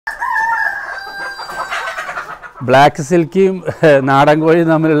Black സിൽക്കിയും നാടൻ കോഴിയും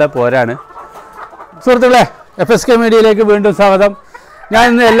തമ്മിലുള്ള പോരാണ്. സുഹൃത്തുക്കളെ, FSK മീഡിയയിലേക്ക് വീണ്ടും സ്വാഗതം. ഞാൻ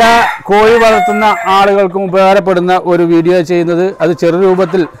ഇന്ന് എല്ലാ കോഴി വളർത്തുന്ന ആളുകൾക്കും ഉപകാരപ്പെടുന്ന ഒരു വീഡിയോ ചെയ്യുന്നത്. അത് ചെറു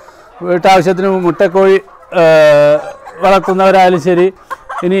രൂപത്തിൽ വീട്ടാവശ്യത്തിന് മുട്ടക്കോഴി വളർത്തുന്നവരായാലും ശരി,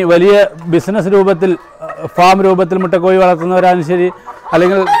 ഇനി വലിയ ബിസിനസ് രൂപത്തിൽ ഫാം രൂപത്തിൽ മുട്ടക്കോഴി വളർത്തുന്നവരായാലും ശരി,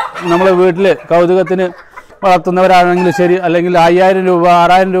 അല്ലെങ്കിൽ നമ്മൾ വീട്ടിൽ കൗതുകത്തിന് വളർത്തുന്നവരാണെങ്കിലും ശരി, അല്ലെങ്കിൽ 5000 രൂപ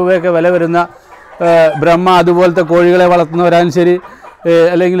 6000 രൂപയൊക്കെ വില വരുന്ന ബ്രഹ്മ അതുപോലത്തെ കോഴികളെ വളർത്തുന്നവരായാലും ശരി,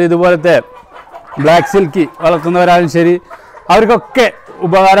 അല്ലെങ്കിൽ ഇതുപോലത്തെ ബ്ലാക്ക് സിൽക്കി വളർത്തുന്നവരായാലും ശരി, അവർക്കൊക്കെ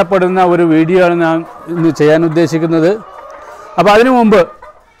ഉപകാരപ്പെടുന്ന ഒരു വീഡിയോ ആണ് ഞാൻ ഇന്ന് ചെയ്യാൻ ഉദ്ദേശിക്കുന്നത്. അപ്പോൾ അതിനു മുമ്പ്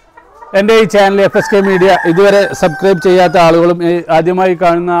എൻ്റെ ഈ ചാനൽ FSK മീഡിയ ഇതുവരെ സബ്സ്ക്രൈബ് ചെയ്യാത്ത ആളുകളും ആദ്യമായി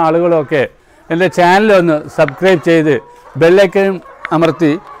കാണുന്ന ആളുകളൊക്കെ എൻ്റെ ചാനലൊന്ന് സബ്സ്ക്രൈബ് ചെയ്ത് ബെല്ലൈക്കൺ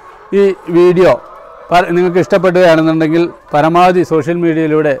അമർത്തി ഈ വീഡിയോ നിങ്ങൾക്ക് ഇഷ്ടപ്പെടുകയാണെന്നുണ്ടെങ്കിൽ പരമാവധി സോഷ്യൽ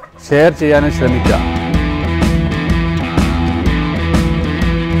മീഡിയയിലൂടെ ഷെയർ ചെയ്യാനും ശ്രമിക്കുക.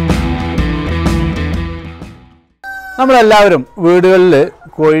 നമ്മളെല്ലാവരും വീടുകളിൽ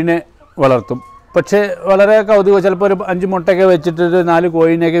കോഴിനെ വളർത്തും. പക്ഷേ വളരെ കൗതുകം, ചിലപ്പോൾ ഒരു 5 മുട്ടയൊക്കെ വെച്ചിട്ട് 4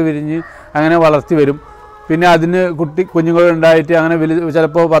 കോഴിനെയൊക്കെ വിരിഞ്ഞ് അങ്ങനെ വളർത്തി വരും. പിന്നെ അതിന് കുഞ്ഞുങ്ങളുണ്ടായിട്ട് അങ്ങനെ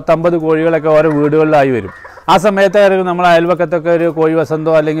ചിലപ്പോൾ 10-50 കോഴികളൊക്കെ ഓരോ വീടുകളിലായി വരും. ആ സമയത്തായിരിക്കും നമ്മളെ അയൽവക്കത്തൊക്കെ ഒരു കോഴി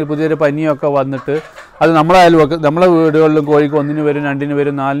വസന്തോ അല്ലെങ്കിൽ പുതിയൊരു പനിയൊക്കെ വന്നിട്ട് അത് നമ്മളെ വീടുകളിലും കോഴിക്ക് 1 വരും, 2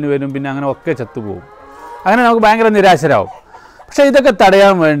 വരും, 4 വരും, പിന്നെ അങ്ങനെ ഒക്കെ ചത്തുപോകും. അങ്ങനെ നമുക്ക് ഭയങ്കര നിരാശരാകും. പക്ഷേ ഇതൊക്കെ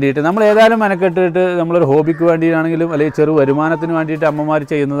തടയാൻ വേണ്ടിയിട്ട് നമ്മൾ ഏതായാലും മെനക്കെട്ടിട്ട് നമ്മളൊരു ഹോബിക്ക് വേണ്ടിയിട്ടാണെങ്കിലും, അല്ലെങ്കിൽ ചെറു വരുമാനത്തിന് വേണ്ടിയിട്ട് അമ്മമാർ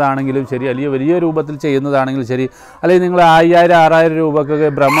ചെയ്യുന്നതാണെങ്കിലും ശരി, അല്ലെങ്കിൽ വലിയ രൂപത്തിൽ ചെയ്യുന്നതാണെങ്കിലും ശരി, അല്ലെങ്കിൽ നിങ്ങൾ 5000-6000 രൂപക്കൊക്കെ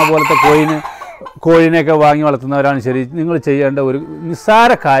ബ്രഹ്മ പോലത്തെ കോഴിനെയൊക്കെ വാങ്ങി വളർത്തുന്നവരാണ് ശരി, നിങ്ങൾ ചെയ്യേണ്ട ഒരു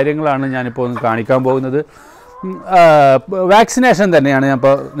നിസ്സാര കാര്യങ്ങളാണ് ഞാനിപ്പോൾ ഒന്ന് കാണിക്കാൻ പോകുന്നത്. വാക്സിനേഷൻ തന്നെയാണ്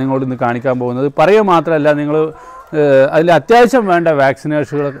ഞാനിപ്പോൾ നിങ്ങളോട് ഇന്ന് കാണിക്കാൻ പോകുന്നത്. പറയുക മാത്രമല്ല, നിങ്ങൾ അതിൽ അത്യാവശ്യം വേണ്ട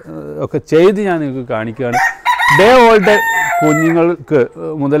വാക്സിനേഷനുകൾ ഒക്കെ ചെയ്ത് ഞാൻ നിങ്ങൾക്ക് കാണിക്കുകയാണ്. ഡേ ഓൾഡ് കുഞ്ഞുങ്ങൾക്ക്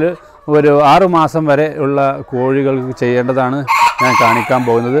മുതൽ ഒരു 6 മാസം വരെ ഉള്ള കോഴികൾക്ക് ചെയ്യേണ്ടതാണ് ഞാൻ കാണിക്കാൻ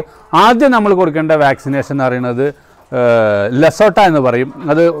പോകുന്നത്. ആദ്യം നമ്മൾ കൊടുക്കേണ്ട വാക്സിനേഷൻ എന്ന് പറയുന്നത് ലസോട്ട എന്ന് പറയും.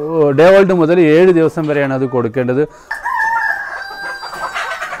 അത് ഡേ ഓൾഡ് മുതൽ 7 ദിവസം വരെയാണ് അത് കൊടുക്കേണ്ടത്.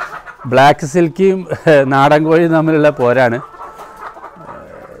 ബ്ലാക്ക് സിൽക്കിയും നാടൻ കോഴിയും തമ്മിലുള്ള പോരാണ്.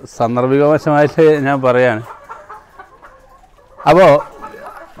 സന്ദർഭികവശമായിട്ട് ഞാൻ പറയാണ്. അപ്പോൾ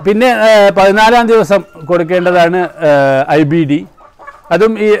പിന്നെ 14-ാം ദിവസം കൊടുക്കേണ്ടതാണ് IBD.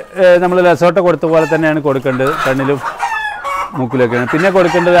 അതും ഈ നമ്മൾ ലസോട്ട കൊടുത്ത പോലെ തന്നെയാണ് കൊടുക്കേണ്ടത്, കണ്ണിലും മൂക്കിലൊക്കെയാണ്. പിന്നെ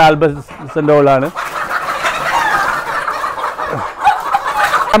കൊടുക്കേണ്ടത് ആൽബസെൻഡോളാണ്.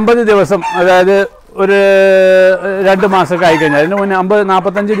 50 ദിവസം, അതായത് ഒരു 2 മാസമൊക്കെ ആയിക്കഴിഞ്ഞാൽ, അതിന് മുന്നേ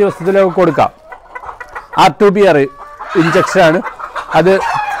 45 ദിവസത്തിലൊക്കെ കൊടുക്കാം. R2B ഇഞ്ചക്ഷനാണ്. അത്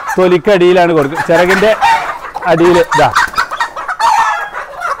തൊലിക്കടിയിലാണ് കൊടുക്കുക, ചിറകിൻ്റെ അടിയിൽ.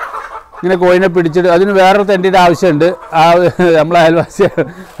 ഇങ്ങനെ കോഴിനെ പിടിച്ചിട്ട് അതിന് വേറൊരു തെണ്ടിയുടെ ആവശ്യമുണ്ട്. നമ്മളെ അയൽവാസി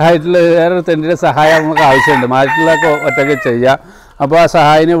ആയിട്ടുള്ള വേറൊരു തെണ്ടിയുടെ സഹായം നമുക്ക് ആവശ്യമുണ്ട്. മറ്റുള്ളതൊക്കെ ഒറ്റയ്ക്ക് ചെയ്യാം. അപ്പോൾ ആ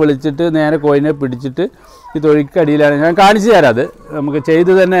സഹായിനെ വിളിച്ചിട്ട് നേരെ കോഴിനെ പിടിച്ചിട്ട് ഈ തൊഴിക്കടിയിലാണ് ഞാൻ കാണിച്ചു തരാം. അത് നമുക്ക്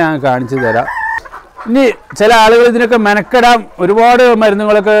ചെയ്ത് തന്നെ ഞാൻ കാണിച്ചു തരാം. ഇനി ചില ആളുകൾ ഇതിനൊക്കെ മെനക്കെടാം, ഒരുപാട്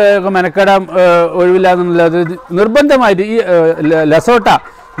മരുന്നുകളൊക്കെ മെനക്കെടാം, ഒഴിവില്ലാന്നുള്ളത് നിർബന്ധമായിട്ട് ഈ ലസോട്ട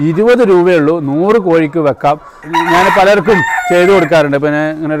 20 രൂപയുള്ളൂ, 100 കോഴിക്ക് വെക്കാം. ഞാൻ പലർക്കും ചെയ്തു കൊടുക്കാറുണ്ട്. പിന്നെ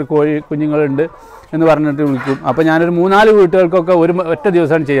ഇങ്ങനെ ഒരു കോഴി കുഞ്ഞുങ്ങളുണ്ട് എന്ന് പറഞ്ഞിട്ട് വിളിക്കും. അപ്പോൾ ഞാനൊരു 3-4 വീട്ടുകൾക്കൊക്കെ ഒറ്റ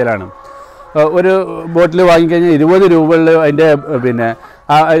ദിവസം ചെയ്യലാണ്. ഒരു ബോട്ടിൽ വാങ്ങിക്കഴിഞ്ഞാൽ 20 രൂപയുള്ള അതിൻ്റെ പിന്നെ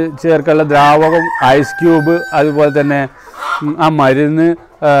ആ ചേർക്കുള്ള ദ്രാവകം, ഐസ് ക്യൂബ്, അതുപോലെ തന്നെ ആ മരുന്ന്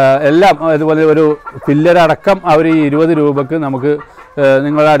എല്ലാം, അതുപോലെ ഒരു ഫില്ലറടക്കം അവർ ഈ 20 രൂപക്ക് നമുക്ക്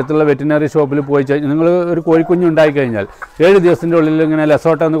നിങ്ങളുടെ അടുത്തുള്ള വെറ്റിനറി ഷോപ്പിൽ പോയി നിങ്ങൾ ഒരു കോഴിക്കുഞ്ഞുണ്ടായി കഴിഞ്ഞാൽ 7 ദിവസത്തിൻ്റെ ഉള്ളിൽ ഇങ്ങനെ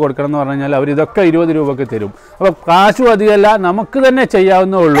ലസോട്ട ഒന്ന് കൊടുക്കണം എന്ന് പറഞ്ഞു കഴിഞ്ഞാൽ അവർ ഇതൊക്കെ 20 രൂപക്ക് തരും. അപ്പോൾ കാശും അധികമല്ല, നമുക്ക് തന്നെ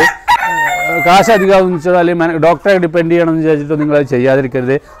ചെയ്യാവുന്നേ ഉള്ളൂ. കാശ് അധികമാണെന്ന് വെച്ചാൽ അല്ലെങ്കിൽ ഡോക്ടറെ ഡിപ്പെൻഡ് ചെയ്യണമെന്ന് വിചാരിച്ചിട്ട് നിങ്ങളത്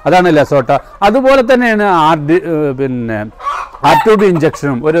ചെയ്യാതിരിക്കരുത്. അതാണ് ലസോട്ട. അതുപോലെ തന്നെയാണ് പിന്നെ R2B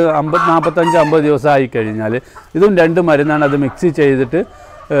ഇഞ്ചക്ഷനും. ഒരു 45-50 ദിവസം ആയിക്കഴിഞ്ഞാൽ ഇതും 2 മരുന്നാണ്. അത് മിക്സ് ചെയ്തിട്ട്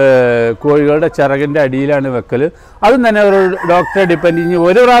കോഴികളുടെ ചിറകിൻ്റെ അടിയിലാണ് വെക്കൽ. അതും തന്നെ ഒരു ഡോക്ടറെ ഡിപ്പെൻഡ് ചെയ്യും.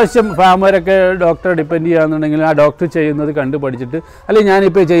 ഒരു പ്രാവശ്യം ഫാമറൊക്കെ ഡോക്ടറെ ഡിപ്പെൻഡ് ചെയ്യുകയാണെന്നുണ്ടെങ്കിൽ ആ ഡോക്ടർ ചെയ്യുന്നത് കണ്ടുപഠിച്ചിട്ട്, അല്ലെങ്കിൽ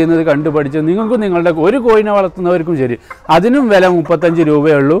ഞാനിപ്പോൾ ചെയ്യുന്നത് കണ്ടുപഠിച്ച് നിങ്ങൾക്കും നിങ്ങളുടെ ഒരു കോഴിനെ വളർത്തുന്നവർക്കും ശരി, അതിനും വില 35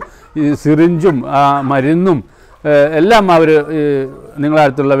 രൂപയുള്ളൂ. ഈ സിറിഞ്ചും മരുന്നും എല്ലാം അവർ നിങ്ങളുടെ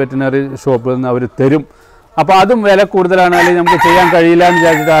അടുത്തുള്ള വെറ്റിനറി ഷോപ്പിൽ നിന്ന് അവർ തരും. അപ്പോൾ അതും വില കൂടുതലാണ്, അല്ലെങ്കിൽ നമുക്ക് ചെയ്യാൻ കഴിയില്ല എന്ന്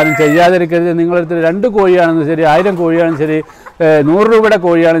വിചാരിച്ചിട്ട് ആരും ചെയ്യാതിരിക്കരുത്. നിങ്ങളടുത്ത് 2 കോഴിയാണെന്ന് ശരി, 1000 കോഴിയാണെന്ന് ശരി, 100 രൂപയുടെ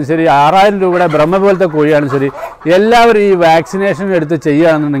കോഴിയാണെങ്കിലും ശരി 6000 രൂപയുടെ ബ്രഹ്മ പോലത്തെ കോഴിയാണെങ്കിലും ശരി എല്ലാവരും ഈ വാക്സിനേഷൻ എടുത്ത്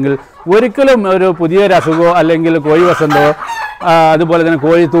ചെയ്യുകയാണെന്നുണ്ടെങ്കിൽ ഒരിക്കലും ഒരു പുതിയൊരു അസുഖമോ അല്ലെങ്കിൽ കോഴി വസന്തമോ അതുപോലെ തന്നെ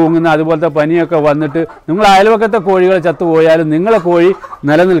കോഴി തൂങ്ങുന്ന അതുപോലത്തെ പനിയൊക്കെ വന്നിട്ട് നിങ്ങൾ അയൽവക്കത്തെ കോഴികൾ ചത്തുപോയാലും നിങ്ങളെ കോഴി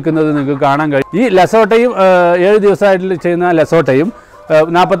നിലനിൽക്കുന്നത് നിങ്ങൾക്ക് കാണാൻ കഴിയും. ഈ ലെസോട്ടയും 7 ദിവസമായിട്ട് ചെയ്യുന്ന ലെസോട്ടയും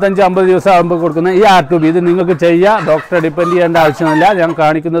 45-50 ദിവസം ആകുമ്പോൾ കൊടുക്കുന്ന ഈ R2B ഇത് നിങ്ങൾക്ക് ചെയ്യാം. ഡോക്ടറെ ഡിപ്പെൻഡ് ചെയ്യേണ്ട ആവശ്യമില്ല. ഞാൻ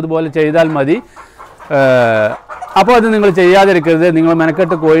കാണിക്കുന്നത് പോലെ ചെയ്താൽ മതി. അപ്പോൾ അത് നിങ്ങൾ ചെയ്യാതിരിക്കരുത്. നിങ്ങൾ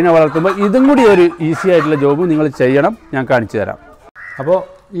മെനക്കെട്ട് കോഴിനെ വളർത്തുമ്പോൾ ഇതും കൂടി ഒരു ഈസി ആയിട്ടുള്ള ജോബ് നിങ്ങൾ ചെയ്യണം. ഞാൻ കാണിച്ചു തരാം. അപ്പോൾ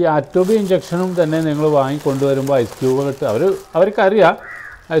ഈ R2B ഇഞ്ചക്ഷനും തന്നെ നിങ്ങൾ വാങ്ങിക്കൊണ്ടുവരുമ്പോൾ ഐസ് ക്യൂബ് ഇട്ട് അവർക്കറിയാം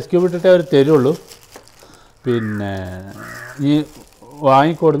ഐസ് ക്യൂബ് ഇട്ടിട്ടേ അവർ തരുള്ളൂ. പിന്നെ ഈ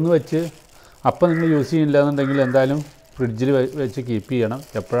വാങ്ങിക്കൊടുന്ന് വെച്ച് അപ്പം നിങ്ങൾ യൂസ് ചെയ്യില്ല എന്നുണ്ടെങ്കിൽ എന്തായാലും ഫ്രിഡ്ജിൽ വെച്ച് കീപ്പ് ചെയ്യണം.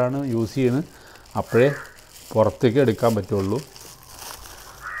 എപ്പോഴാണ് യൂസ് ചെയ്യുന്നത് അപ്പോഴേ പുറത്തേക്ക് എടുക്കാൻ പറ്റുള്ളൂ.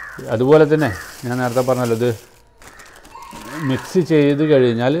 അതുപോലെ തന്നെ ഞാൻ നേരത്തെ പറഞ്ഞല്ലോ ഇത് മിക്സ് ചെയ്ത്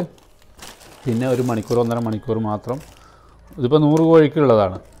കഴിഞ്ഞാൽ പിന്നെ 1 മണിക്കൂർ 1.5 മണിക്കൂർ മാത്രം. ഇതിപ്പോൾ 100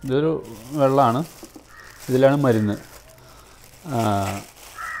 കോഴിക്കുള്ളതാണ്. ഇതൊരു വെള്ളമാണ്. ഇതിലാണ് മരുന്ന്.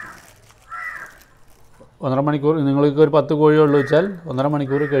 1.5 മണിക്കൂർ നിങ്ങൾക്ക് ഒരു 10 കോഴിയുള്ളൂ വെച്ചാൽ 1.5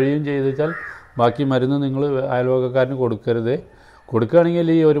 മണിക്കൂർ കഴിയുകയും ചെയ്ത് വെച്ചാൽ ബാക്കി മരുന്ന് നിങ്ങൾ അയൽവക്കക്കാരന് കൊടുക്കരുത്. കൊടുക്കുകയാണെങ്കിൽ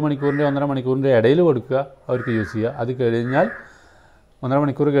ഈ 1 മണിക്കൂറിൻ്റെ 1.5 മണിക്കൂറിൻ്റെ ഇടയിൽ കൊടുക്കുക, അവർക്ക് യൂസ് ചെയ്യുക. അത് കഴിഞ്ഞാൽ 1.5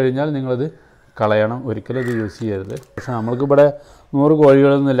 മണിക്കൂർ കഴിഞ്ഞാൽ നിങ്ങളത് കളയണം. ഒരിക്കലും ഇത് യൂസ് ചെയ്യരുത്. പക്ഷേ നമ്മൾക്കിവിടെ 100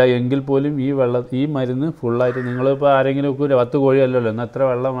 കോഴികളൊന്നുമില്ല എങ്കിൽ പോലും ഈ മരുന്ന് ഫുള്ളായിട്ട് നിങ്ങളിപ്പോൾ ആരെങ്കിലും 10 കോഴിയല്ലല്ലോ എന്നാൽ എത്ര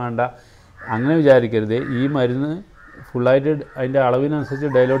വെള്ളം വേണ്ട അങ്ങനെ വിചാരിക്കരുത്. ഈ മരുന്ന് ഫുള്ളായിട്ട് അതിൻ്റെ അളവിനനുസരിച്ച്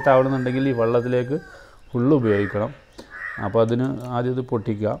ഡൈലൂട്ട് ആവണമെന്നുണ്ടെങ്കിൽ ഈ വെള്ളത്തിലേക്ക് ഫുള്ള് ഉപയോഗിക്കണം. അപ്പോൾ അതിന് ആദ്യം ഇത്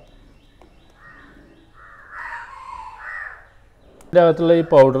പൊട്ടിക്കുക. ഇതിൻ്റെ അകത്തുള്ള ഈ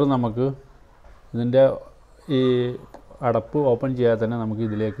പൗഡർ നമുക്ക് ഇതിൻ്റെ ഈ അടപ്പ് ഓപ്പൺ ചെയ്യാതെ തന്നെ നമുക്ക്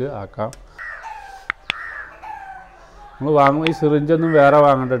ഇതിലേക്ക് ആക്കാം. നമ്മൾ വാങ്ങുമ്പോൾ ഈ സിറിഞ്ചൊന്നും വേറെ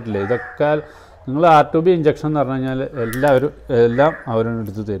വാങ്ങേണ്ടിട്ടില്ല. ഇതൊക്കെ നിങ്ങൾ R2B ഇഞ്ചക്ഷൻ എന്ന് പറഞ്ഞു കഴിഞ്ഞാൽ എല്ലാം അവരും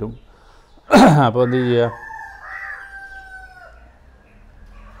എടുത്ത് തരും. അപ്പോൾ എന്ത് ചെയ്യുക,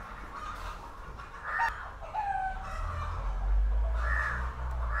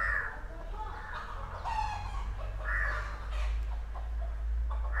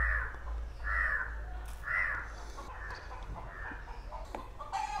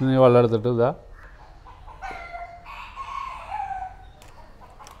 വെള്ളം എടുത്തിട്ട് ഇതാ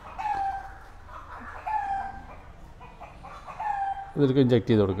ഇതിലേക്ക് ഇഞ്ചെക്ട്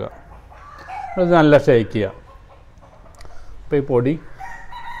ചെയ്ത് കൊടുക്കുക. അത് നല്ല ഷേക്ക് ചെയ്യുക. അപ്പോൾ ഈ പൊടി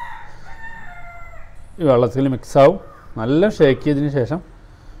ഈ വെള്ളത്തിൽ മിക്സാവും. നല്ല ഷേക്ക് ചെയ്തതിന് ശേഷം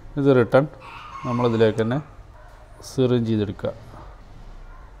ഇത് റിട്ടേൺ നമ്മളിതിലേക്ക് തന്നെ സിറിഞ്ച് ചെയ്തെടുക്കുക.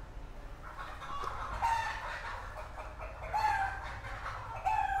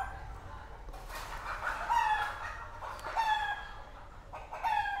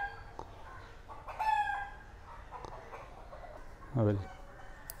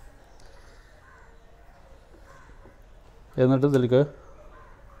 എന്നിട്ട് ഇതിലേക്ക്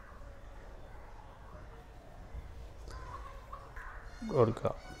കൊടുക്കുക.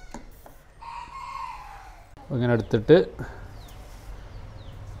 അങ്ങനെ എടുത്തിട്ട്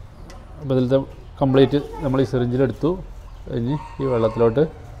അപ്പോൾ ഇതിലത്തെ കംപ്ലീറ്റ് നമ്മൾ ഈ സിറിഞ്ചിലെടുത്തു കഴിഞ്ഞ് ഈ വെള്ളത്തിലോട്ട്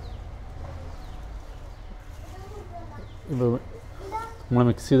നമ്മൾ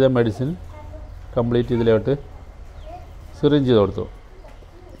മിക്സ് ചെയ്ത മെഡിസിൻ കംപ്ലീറ്റ് ഇതിലോട്ട് സിറിഞ്ച് ചെയ്ത് കൊടുത്തു.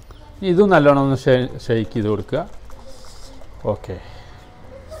 ഇതും നല്ലോണം ഒന്ന് ഷെയ്ക്ക് ചെയ്ത് കൊടുക്കുക. ഓക്കെ,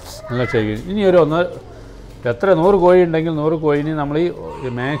 നല്ല ഷെയ്ക്ക്. ഇനി ഒരു 100 കോഴി ഉണ്ടെങ്കിൽ 100 കോഴിന് നമ്മൾ ഈ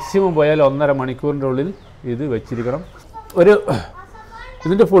മാക്സിമം പോയാൽ 1.5 മണിക്കൂറിൻ്റെ ഉള്ളിൽ ഇത് വെച്ചിരിക്കണം.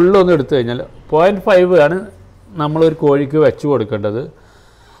 ഇതിൻ്റെ ഫുള്ളൊന്നും എടുത്തു കഴിഞ്ഞാൽ 0.5 ആണ് നമ്മളൊരു കോഴിക്ക് വെച്ച് കൊടുക്കേണ്ടത്.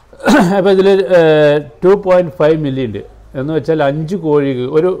 അപ്പോൾ ഇതിൽ 2.5 മില്ലി ഉണ്ട് എന്ന് വെച്ചാൽ 5 കോഴിക്ക്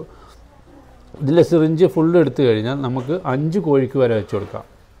ഇതിലെ സിറിഞ്ച് ഫുള്ള് എടുത്തു കഴിഞ്ഞാൽ നമുക്ക് 5 കോഴിക്ക് വരെ വെച്ച് കൊടുക്കാം.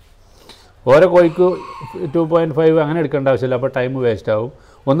 ഓരോ കോഴിക്ക് 2.5 അങ്ങനെ എടുക്കേണ്ട ആവശ്യമില്ല. അപ്പോൾ ടൈം വേസ്റ്റ് ആവും.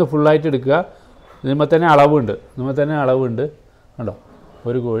 ഒന്ന് ഫുള്ളായിട്ട് എടുക്കുക. ഇതിന്മേൽ തന്നെ അളവുണ്ട്. കണ്ടോ,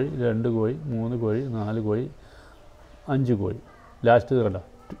 1 കോഴി 2 കോഴി 3 കോഴി 4 കോഴി 5 കോഴി. ലാസ്റ്റ് കണ്ടോ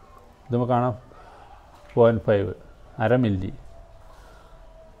ഇതുമ്പോൾ കാണാം 0.5 1/2 മില്ലി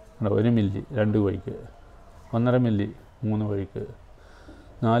കണ്ടോ, 1 മില്ലി 2 കോഴിക്ക്, 1.5 മില്ലി 3 കോഴിക്ക്,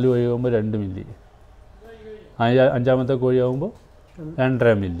 4 കോഴി ആകുമ്പോൾ 2 മില്ലി, 5ാമത്തെ കോഴി ആകുമ്പോൾ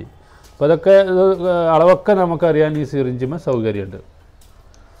 2.5 മില്ലി. അപ്പോൾ അതൊക്കെ അളവൊക്കെ നമുക്കറിയാൻ ഈ സിറിഞ്ചിന്മേൽ സൗകര്യമുണ്ട്.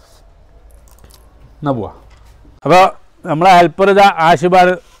 എന്നാ പോവാം. അപ്പോൾ നമ്മളെ ഹെൽപ്പർ ഇതാ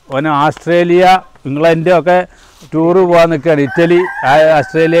ആശുപാട് ഓന് ഓസ്ട്രേലിയ ഇംഗ്ലണ്ട് ഒക്കെ ടൂറ് പോകാൻ നിൽക്കുകയാണ്. ഇറ്റലി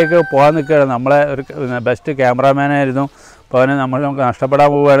ഓസ്ട്രേലിയക്ക് പോകാൻ നിൽക്കുകയാണ്. നമ്മളെ ഒരു ബെസ്റ്റ് ക്യാമറാമാനായിരുന്നു. അപ്പോൾ അവന് നമുക്ക് നഷ്ടപ്പെടാൻ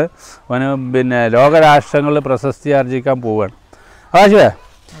പോവുകയാണ്. അവന് ലോകരാഷ്ട്രങ്ങളിൽ പ്രശസ്തി ആർജിക്കാൻ പോവുകയാണ്. ആശുവേ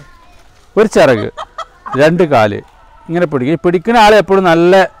ഒരു ചിറക് 2 കാല് ഇങ്ങനെ പിടിക്കും. ഈ പിടിക്കുന്ന ആൾ എപ്പോഴും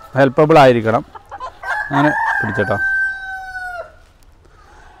നല്ല ഹെൽപ്പബിൾ ആയിരിക്കണം. അങ്ങനെ പിടിച്ചോട്ടോ.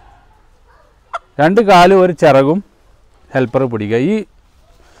 2 കാല് ഒരു ചിറകും ഹെൽപ്പർ പിടിക്കുക.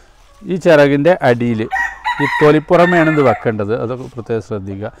 ഈ ചിറകിൻ്റെ അടിയിൽ ഈ തൊലിപ്പുറമേയാണ് ഇത് വെക്കേണ്ടത്. അതൊക്കെ പ്രത്യേകം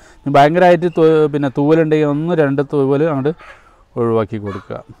ശ്രദ്ധിക്കുക. ഭയങ്കരമായിട്ട് പിന്നെ തൂവലുണ്ടെങ്കിൽ 1-2 തൂവൽ അങ്ങോട്ട് ഒഴിവാക്കി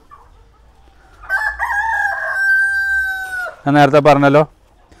കൊടുക്കുക. ഞാൻ നേരത്തെ പറഞ്ഞല്ലോ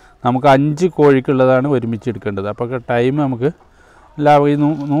നമുക്ക് 5 കോഴിക്കുള്ളതാണ് ഒരുമിച്ച് എടുക്കേണ്ടത്. അപ്പോൾ ടൈം നമുക്ക് ഈ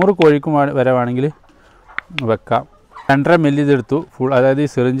 100 കോഴിക്കും വരെ വേണമെങ്കിൽ വെക്കാം. 2.5 മില്ലി ഇതെടുത്തു ഫുൾ, അതായത് ഈ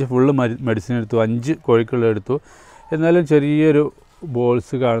സിറിഞ്ച് ഫുള്ള് മെഡിസിൻ എടുത്തു. 5 കോഴിക്കുള്ള എടുത്തു. എന്നാലും ചെറിയൊരു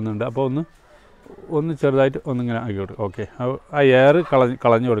ബോൾസ് കാണുന്നുണ്ട്. അപ്പോൾ ഒന്ന് ചെറുതായിട്ട് ഒന്നിങ്ങനെ ആക്കി കൊടുക്കുക. ഓക്കെ, ആ എയർ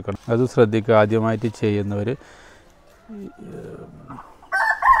കളഞ്ഞു കൊടുക്കണം. അത് ശ്രദ്ധിക്കുക ആദ്യമായിട്ട് ചെയ്യുന്നവർ.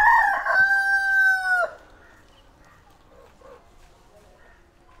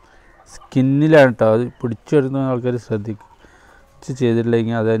 സ്കിന്നിലാണ് കേട്ടോ അത് പിടിച്ചെടുക്കുന്ന ആൾക്കാർ ശ്രദ്ധിച്ച്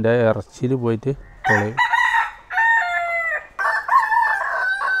ചെയ്തിട്ടില്ലെങ്കിൽ അതിൻ്റെ ഇറച്ചിയിൽ പോയിട്ട് കളയും.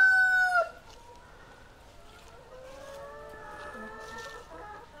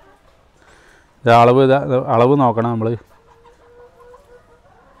 അളവ് നോക്കണം നമ്മൾ.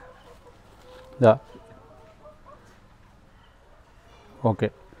 ഇതാ ഓക്കെ,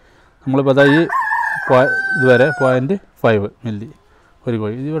 നമ്മളിപ്പോൾ അതാ ഈ ഇതുവരെ 0.5 മില്ലി ഒരു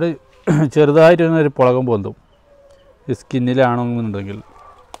കോഴി. ഇതിവിടെ ചെറുതായിട്ടൊരു പുളകം പൊന്തും ഈ സ്കിന്നിലാണെന്നുണ്ടെങ്കിൽ.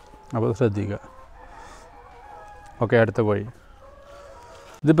 അപ്പോൾ ശ്രദ്ധിക്കുക. ഓക്കെ, അടുത്ത കോഴി.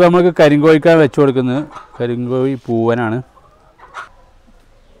 ഇതിപ്പോൾ നമുക്ക് കരിങ്കോഴിക്കാൻ വെച്ച് കൊടുക്കുന്നത് കരിങ്കോഴി പൂവനാണ്.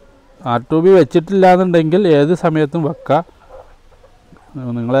 R2B വെച്ചിട്ടില്ല എന്നുണ്ടെങ്കിൽ ഏത് സമയത്തും വെക്കാം.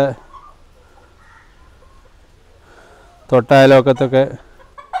 നിങ്ങളെ തൊട്ടയലോക്കത്തൊക്കെ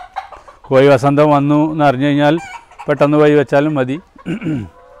കോഴി വസന്തം വന്നു എന്ന് അറിഞ്ഞു കഴിഞ്ഞാൽ പെട്ടെന്ന് പോയി വെച്ചാലും മതി.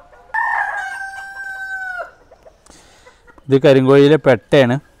 ഇത് കരിങ്കോഴിയിലെ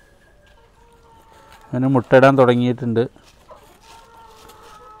പെട്ടയാണ്. അതിന് മുട്ടയിടാൻ തുടങ്ങിയിട്ടുണ്ട്.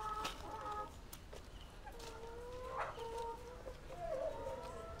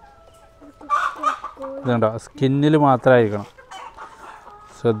 ഇതുണ്ടോ, സ്കിന്നിൽ മാത്രമായിരിക്കണം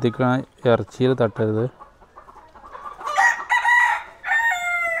ശ്രദ്ധിക്കണം, ഇറച്ചിയിൽ തട്ടരുത്.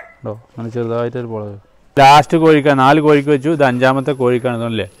 ഉണ്ടോ അങ്ങനെ ചെറുതായിട്ടൊരു പുളക്. ലാസ്റ്റ് കോഴിക്കാണ് 4 കോഴിക്ക് വെച്ചു. ഇത് 5ാമത്തെ കോഴിക്കാണ്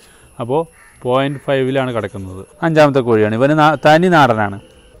തോന്നല്ലേ. അപ്പോൾ 0.5 കിടക്കുന്നത്. 5ാമത്തെ കോഴിയാണ്. ഇവന് തനി നാടനാണ്.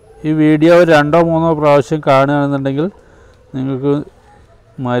 ഈ വീഡിയോ 2-3 പ്രാവശ്യം കാണുകയാണെന്നുണ്ടെങ്കിൽ നിങ്ങൾക്ക്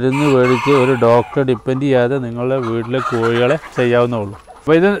മരുന്ന് മേടിച്ച് ഒരു ഡോക്ടറെ ഡിപ്പെൻഡ് ചെയ്യാതെ നിങ്ങളുടെ വീട്ടിലെ കോഴികളെ ചെയ്യാവുന്നതുള്ളൂ.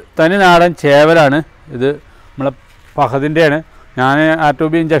 അപ്പോൾ ഇത് തനി നാടൻ ചേവലാണ്. ഇത് നമ്മളെ ഫഹദിൻ്റെയാണ്. ഞാൻ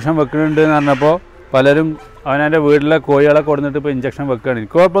R2B ഇഞ്ചക്ഷൻ വെക്കുന്നുണ്ട് എന്ന് പറഞ്ഞപ്പോൾ പലരും അവനവൻ്റെ വീട്ടിലെ കോഴികളെ കൊടുത്തിട്ട് ഇപ്പോൾ ഇഞ്ചക്ഷൻ വെക്കുകയാണ്.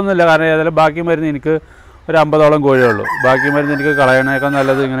 എനിക്ക് കുഴപ്പമൊന്നുമില്ല, കാരണം ഏതായാലും ബാക്കി മരുന്ന് എനിക്ക് ഒരു 50ഓളം കോഴിയുള്ളൂ. ബാക്കി മരുന്ന് എനിക്ക് കളയണേക്കാൾ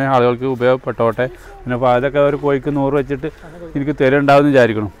നല്ലത് ഇങ്ങനെ ആളുകൾക്ക് ഉപയോഗപ്പെട്ടോട്ടെ. പിന്നെ അപ്പോൾ അതൊക്കെ ഒരു കോഴിക്ക് 100 വെച്ചിട്ട് എനിക്ക് തരുന്നുണ്ടാവുമെന്ന്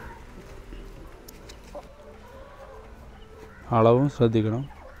വിചാരിക്കണം. അളവും ശ്രദ്ധിക്കണം.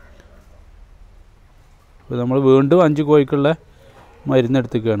 അപ്പോൾ നമ്മൾ വീണ്ടും 5 കോഴിക്കുള്ള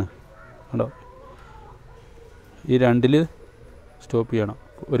മരുന്നെടുത്തേക്കാണ്. കണ്ടോ, ഈ 2ൽ സ്റ്റോപ്പ് ചെയ്യണം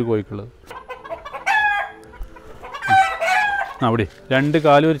ഒരു കോഴിക്കുള്ളത്. അവിടെ 2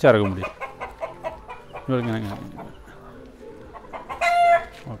 കാലും ഒരു ചിറകും കൂടി ഇങ്ങനെ.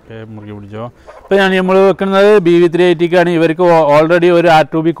 ഓക്കെ, മുറുകി പിടിച്ചോ. ഇപ്പോൾ നമ്മൾ വെക്കുന്നത് BV380ക്കാണ്. ഇവർക്ക് ഓൾറെഡി ഒരു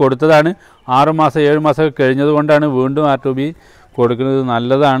R2B കൊടുത്തതാണ്. 6 മാസം 7 മാസമൊക്കെ കഴിഞ്ഞത് കൊണ്ടാണ് വീണ്ടും R2B കൊടുക്കുന്നത്.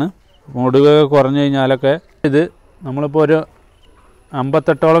 നല്ലതാണ്. മുടുകൊക്കെ കുറഞ്ഞു കഴിഞ്ഞാലൊക്കെ. ഇത് നമ്മളിപ്പോൾ ഒരു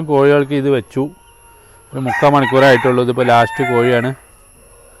 58ഓളം കോഴികൾക്ക് ഇത് വെച്ചു. ഒരു 3/4 മണിക്കൂറായിട്ടുള്ളൂ. ഇതിപ്പോൾ ലാസ്റ്റ് കോഴിയാണ്.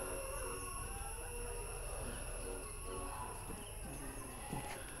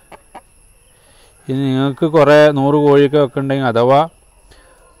 ഇനി നിങ്ങൾക്ക് കുറേ 100 കോഴിയൊക്കെ വെക്കുന്നുണ്ടെങ്കിൽ അഥവാ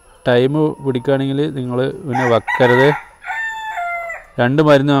ടൈം പിടിക്കുകയാണെങ്കിൽ നിങ്ങൾ പിന്നെ വെക്കരുത്. 2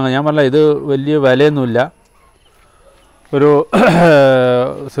 മരുന്ന് വാങ്ങാം. ഞാൻ പറഞ്ഞില്ല, ഇത് വലിയ വിലയൊന്നുമില്ല. ഒരു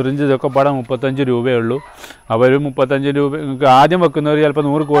സിറിഞ്ച് ഇതൊക്കെ പാടാൻ 35 രൂപയേ ഉള്ളൂ. അപ്പോൾ ഒരു 35 രൂപ നിങ്ങൾക്ക് ആദ്യം വെക്കുന്നവർ ചിലപ്പോൾ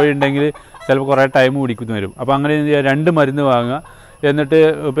 100 കോഴി ഉണ്ടെങ്കിൽ ചിലപ്പോൾ കുറേ ടൈം പിടിക്കുന്നു വരും. അപ്പോൾ അങ്ങനെ 2 മരുന്ന് വാങ്ങുക. എന്നിട്ട്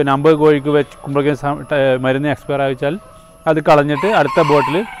പിന്നെ 50 കോഴിക്ക് വെക്കുമ്പോഴേക്കും മരുന്ന് എക്സ്പയർ ആയിച്ചാൽ അത് കളഞ്ഞിട്ട് അടുത്ത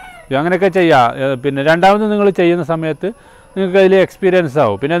ബോട്ടിൽ അങ്ങനെയൊക്കെ ചെയ്യാം. പിന്നെ രണ്ടാമത് നിങ്ങൾ ചെയ്യുന്ന സമയത്ത് നിങ്ങൾക്ക് അതിൽ എക്സ്പീരിയൻസ്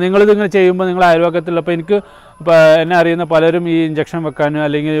ആവും. പിന്നെ നിങ്ങളിതിങ്ങനെ ചെയ്യുമ്പോൾ നിങ്ങൾ അയൽവക്കത്തുള്ളപ്പോൾ എനിക്ക് എന്നെ അറിയുന്ന പലരും ഈ ഇഞ്ചക്ഷൻ വെക്കാനും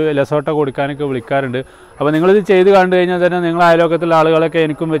അല്ലെങ്കിൽ ലെസോട്ട കൊടുക്കാനൊക്കെ വിളിക്കാറുണ്ട്. അപ്പോൾ നിങ്ങളിത് ചെയ്ത് കണ്ടു കഴിഞ്ഞാൽ തന്നെ നിങ്ങൾ അയൽവക്കത്തുള്ള ആളുകളൊക്കെ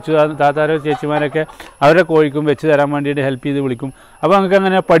എനിക്കും വെച്ച് താത്താരോ ചേച്ചിമാരൊക്കെ അവരുടെ കോഴിക്കും വെച്ച് തരാൻ വേണ്ടിയിട്ട് ഹെൽപ്പ് ചെയ്ത് വിളിക്കും. അപ്പോൾ നിങ്ങൾക്ക്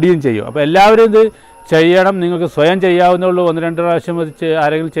അങ്ങനെ പഠിയും ചെയ്യും. അപ്പോൾ എല്ലാവരും ഇത് ചെയ്യണം. നിങ്ങൾക്ക് സ്വയം ചെയ്യാവുന്നുള്ളൂ. 1-2 പ്രാവശ്യം അത്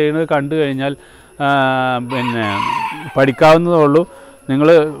ആരെങ്കിലും ചെയ്യുന്നത് കണ്ടു കഴിഞ്ഞാൽ പിന്നെ പഠിക്കാവുന്നതേ ഉള്ളൂ. നിങ്ങൾ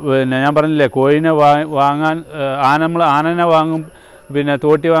പിന്നെ ഞാൻ പറഞ്ഞില്ലേ, കോഴിനെ വാങ്ങാൻ ആനനെ വാങ്ങും പിന്നെ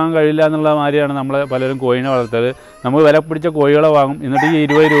തോട്ടി വാങ്ങാൻ കഴിയില്ല എന്നുള്ള മാതിരിയാണ് നമ്മൾ പലരും കോഴിനെ വളർത്തത്. നമ്മൾ വില പിടിച്ച കോഴികളെ വാങ്ങും, എന്നിട്ട് ഈ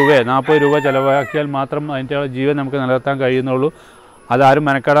 20 രൂപയോ 40 രൂപ ചിലവാക്കിയാൽ മാത്രം അതിൻ്റെ ജീവൻ നമുക്ക് നിലനിർത്താൻ കഴിയുന്നുള്ളൂ. അതാരും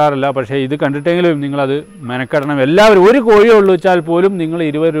മെനക്കെടാറില്ല. പക്ഷേ ഇത് കണ്ടിട്ടെങ്കിലും നിങ്ങളത് മെനക്കെടണം. എല്ലാവരും ഒരു കോഴിയേ ഉള്ളൂ വെച്ചാൽ പോലും നിങ്ങൾ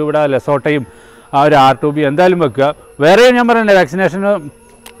 20 രൂപയുടെ ലെസോട്ടയും ആ ഒരു R2B എന്തായാലും വെക്കുക. വേറെയും ഞാൻ പറയണ്ടേ, വാക്സിനേഷന്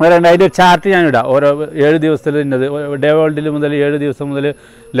വേറെയുണ്ട്. അതിൻ്റെ ചാർട്ട് ഞാനിടാം. ഓരോ 7 ദിവസത്തിൽ ഇന്നത് ഡേ വേൾഡിൽ മുതൽ 7 ദിവസം മുതൽ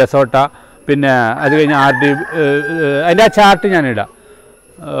ലെസോട്ട, പിന്നെ അത് കഴിഞ്ഞ് R2B അതിൻ്റെ ആ ചാർട്ട് ഞാനിടാം.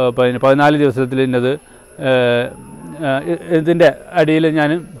 പിന്നെ 14 ദിവസത്തിൽ ഇന്നത്. ഇതിൻ്റെ അടിയിൽ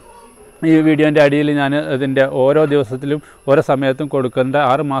ഞാൻ ഈ വീഡിയോൻ്റെ അടിയിൽ ഞാൻ ഇതിൻ്റെ ഓരോ ദിവസത്തിലും ഓരോ സമയത്തും കൊടുക്കേണ്ട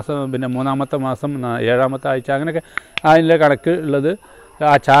 6 മാസം, പിന്നെ 3-ാമത്തെ മാസം, 7-ാമത്തെ ആഴ്ച, അങ്ങനെയൊക്കെ അതിൻ്റെ കണക്ക് ഉള്ളത്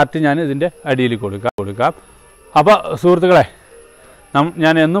ആ ചാർട്ട് ഞാൻ ഇതിൻ്റെ അടിയിൽ കൊടുക്കാം. അപ്പോൾ സുഹൃത്തുക്കളെ,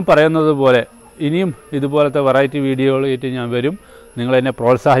 ഞാൻ എന്നും പറയുന്നത് പോലെ ഇനിയും ഇതുപോലത്തെ വെറൈറ്റി വീഡിയോകളായിട്ട് ഞാൻ വരും. നിങ്ങളെന്നെ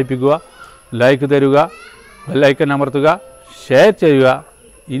പ്രോത്സാഹിപ്പിക്കുക, ലൈക്ക് തരിക, ബെല്ലൈക്കൺ അമർത്തുക, ഷെയർ ചെയ്യുക.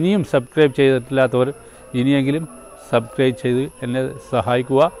 ഇനിയും സബ്സ്ക്രൈബ് ചെയ്തിട്ടില്ലാത്തവർ ഇനിയെങ്കിലും സബ്സ്ക്രൈബ് ചെയ്ത് എന്നെ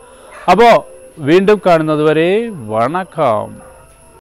സഹായിക്കുക. അപ്പോൾ വീണ്ടും കാണുന്നത് വരെ വണക്കം.